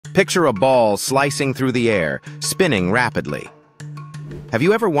Picture a ball slicing through the air, spinning rapidly. Have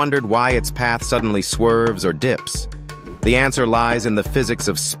you ever wondered why its path suddenly swerves or dips? The answer lies in the physics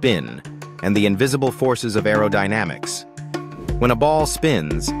of spin and the invisible forces of aerodynamics. When a ball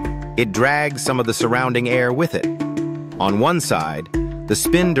spins, it drags some of the surrounding air with it. On one side, the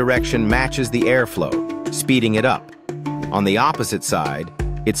spin direction matches the airflow, speeding it up. On the opposite side,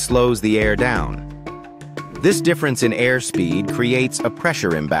 it slows the air down. This difference in airspeed creates a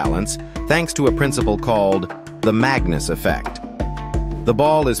pressure imbalance thanks to a principle called the Magnus effect. The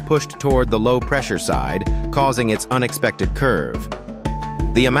ball is pushed toward the low-pressure side, causing its unexpected curve.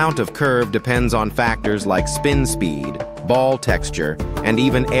 The amount of curve depends on factors like spin speed, ball texture, and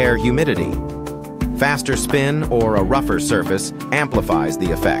even air humidity. Faster spin or a rougher surface amplifies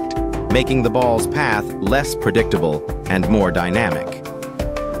the effect, making the ball's path less predictable and more dynamic.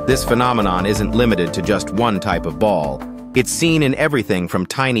 This phenomenon isn't limited to just one type of ball. It's seen in everything from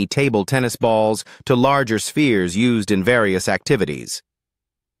tiny table tennis balls to larger spheres used in various activities.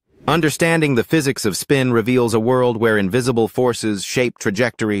 Understanding the physics of spin reveals a world where invisible forces shape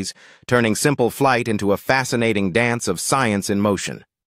trajectories, turning simple flight into a fascinating dance of science in motion.